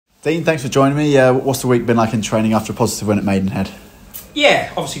Dean, thanks for joining me. What's the week been like in training after a positive win at Maidenhead?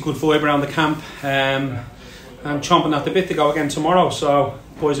 Yeah, obviously good vibe around the camp. I'm chomping at the bit to go again tomorrow, so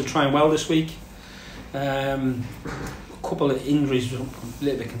boys have trained well this week. A couple of injuries I'm a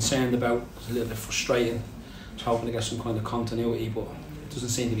little bit concerned about. It's a little bit frustrating. I was hoping to get some kind of continuity, but it doesn't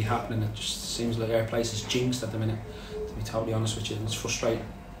seem to be happening. It just seems like our place is jinxed at the minute, to be totally honest with you, and it's frustrating.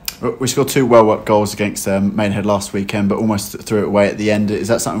 We scored two well-worked goals against Maidenhead last weekend, but almost threw it away at the end. Is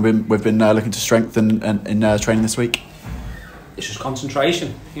that something we've been looking to strengthen in training this week? It's just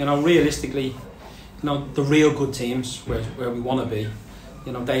concentration. Realistically, the real good teams where we want to be,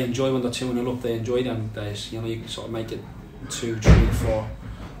 they enjoy when they're 2-0 up. They enjoy them days. You can sort of make it 2, 3, 4.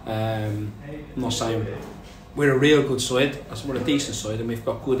 I'm not saying we're a real good side. We're a decent side, and we've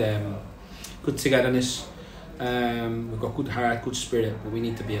got good togetherness. We've got good heart, good spirit, but we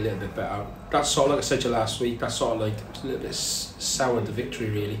need to be a little bit better. That's sort of like I said to you last week. That's sort of like a little bit soured the victory,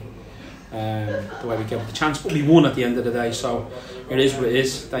 really. The way we gave it the chance, but we won at the end of the day. So it is what it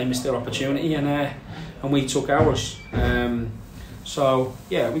is. They missed their opportunity, and we took ours. So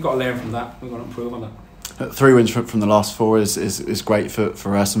yeah, we got to learn from that. We've got to improve on that. 3 wins from the last 4 is great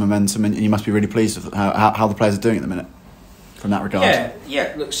for some momentum, and you must be really pleased with how the players are doing at the minute. From that regard,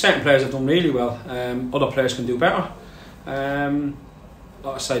 yeah. Look, certain players have done really well. Other players can do better.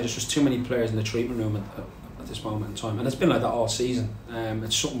 Like I say, there's just too many players in the treatment room at this moment in time, and it's been like that all season.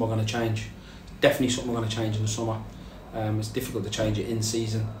 It's something we're going to change. It's definitely something we're going to change in the summer. It's difficult to change it in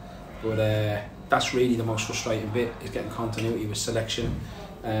season, but that's really the most frustrating bit, is getting continuity with selection,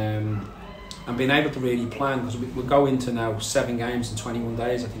 and being able to really plan, because we'll go into now 7 games in 21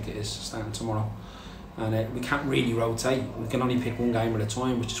 days. I think it is, starting tomorrow. And we can't really rotate. We can only pick 1 game at a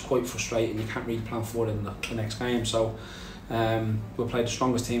time, which is quite frustrating. You can't really plan for it in the next game. So we'll play the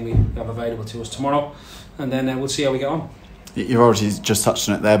strongest team we have available to us tomorrow, and then we'll see how we get on. You've already just touched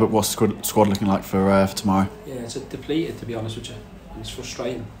on it there, but what's the squad looking like for tomorrow? Yeah, it's depleted, to be honest with you, and it's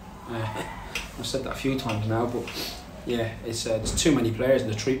frustrating. I've said that a few times now, but yeah, there's too many players in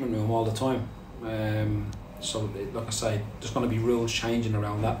the treatment room all the time. So like I say, there's going to be rules changing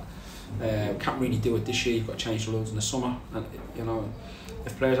around that. Can't really do it this year. You've got to change the rules in the summer, and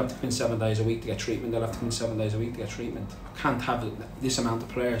if players have to come in 7 days a week to get treatment, they'll have to come in 7 days a week to get treatment. I can't have this amount of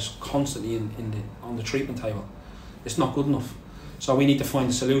players constantly on the treatment table. It's not good enough. So we need to find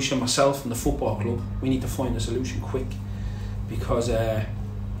a solution. Myself and the football club, we need to find a solution quick, because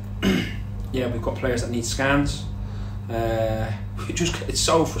we've got players that need scans. It's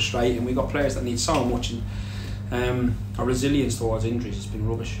so frustrating. We've got players that need so much, and our resilience towards injuries has been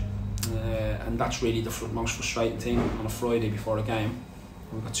rubbish. And that's really the most frustrating thing on a Friday before a game.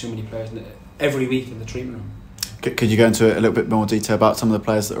 We've got too many players every week in the treatment room. Could you go into a little bit more detail about some of the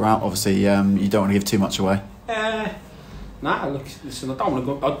players that are out? Obviously, you don't want to give too much away. Look, listen, I don't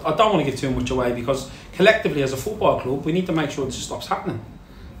want to give too much away, because collectively as a football club, we need to make sure this stops happening.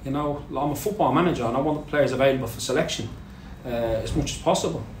 I'm a football manager, and I want the players available for selection as much as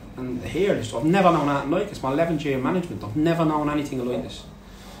possible. And here, I've never known anything like this. It's my 11th year in management. I've never known anything like this.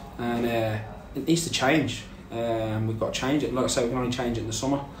 And it needs to change. We've got to change it. Like I say, we can only change it in the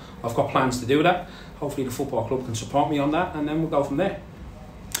summer. I've got plans to do that. Hopefully the football club can support me on that, and then we'll go from there.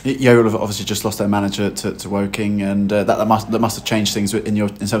 Yeovil have obviously just lost their manager to Woking, and that must have changed things in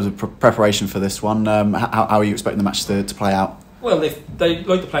terms of preparation for this one. How are you expecting the match to play out? Well, they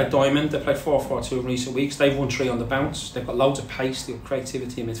like to play a diamond. They played 4-4-2 in recent weeks. They've won 3 on the bounce. They've got loads of pace, they've got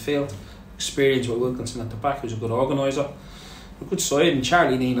creativity in midfield, experience with Wilkinson at the back, who's a good organiser. A good side, and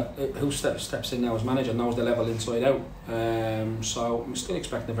Charlie Neal, who steps in now as manager, knows the level inside out. So I'm still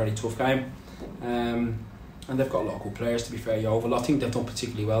expecting a very tough game. And they've got a lot of good players, to be fair, Yeovil. I think they've done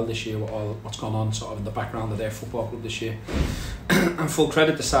particularly well this year with all what's gone on sort of in the background of their football club this year. And full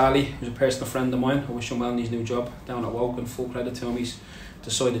credit to Sally, who's a personal friend of mine. I wish him well in his new job down at Woking. Full credit to him. He's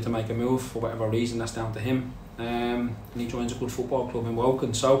decided to make a move for whatever reason. That's down to him. And he joins a good football club in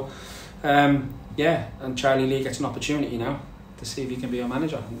Woking. So, and Charlie Lee gets an opportunity now to see if he can be a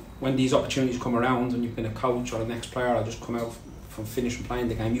manager. When these opportunities come around, and you've been a coach or an ex-player, or just come out from finishing playing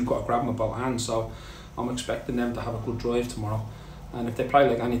the game, you've got to grab them with both hands. So I'm expecting them to have a good drive tomorrow, and if they play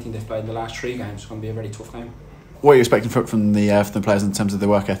like anything they've played in the last 3 games, it's going to be a very tough game. What are you expecting from the players in terms of their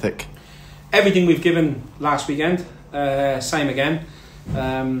work ethic? Everything we've given last weekend, same again,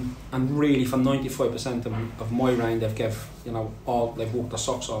 and really for 95% of my round they've they've walked their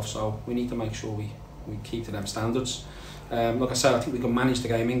socks off. So we need to make sure we keep to them standards. Like I said, I think we can manage the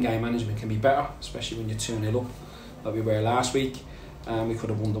game. In-game management can be better, especially when you're 2-0 up, like we were last week. We could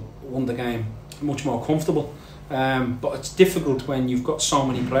have won the game much more comfortable. But it's difficult when you've got so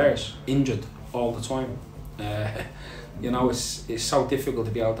many players injured all the time. You know, it's so difficult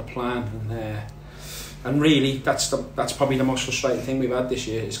to be able to plan, and really that's probably the most frustrating thing we've had this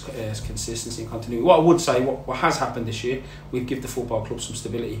year is consistency and continuity. What I would say, what has happened this year, we've given the football club some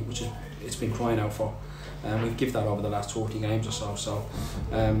stability, which it's been crying out for. We've given that over the last 40 games or so, so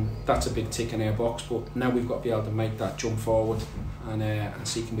that's a big tick in our box. But now we've got to be able to make that jump forward and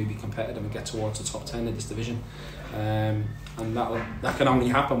see can we be competitive and get towards the top 10 of this division. And that can only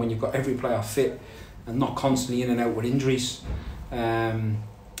happen when you've got every player fit and not constantly in and out with injuries. And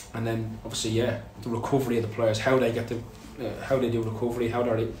then obviously, the recovery of the players, how they do recovery, how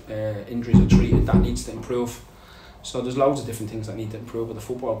their injuries are treated, that needs to improve. So there's loads of different things that need to improve with the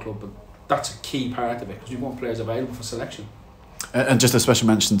football club, but that's a key part of it because we want players available for selection. And just a special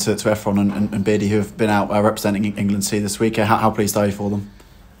mention to Efron and Beatty, who have been out representing England C this week. How pleased are you for them?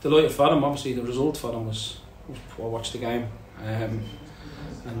 Delighted for them. Obviously the result for them was I watched the game, and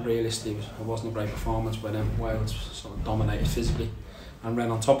realistically it wasn't a great performance by them. Wales sort of dominated physically and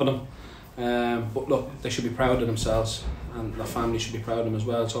ran on top of them. But look, they should be proud of themselves and their family should be proud of them as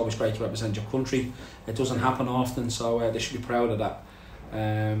well. It's always great to represent your country. It doesn't happen often, so they should be proud of that.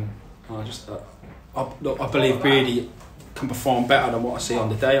 I believe Beatty can perform better than what I see on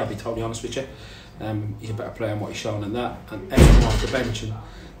the day, I'll be totally honest with you. He's a better player than what he's shown in that, and everyone off the bench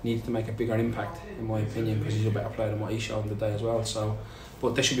needed to make a bigger impact in my opinion because he's a better player than what he showed on the day as well. So,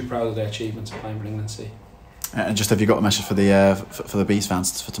 but they should be proud of their achievements of playing for England C. And just have you got a message for the Bees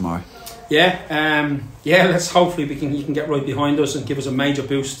fans for tomorrow? Let's hopefully you can get right behind us and give us a major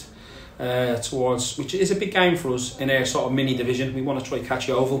boost towards, which is a big game for us in our sort of mini division. We want to try catch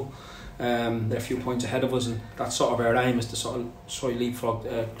Yeovil. They're a few points ahead of us, and that's sort of our aim, is to sort of try leapfrog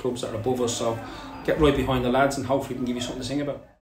clubs that are above us. So get right behind the lads, and hopefully we can give you something to sing about.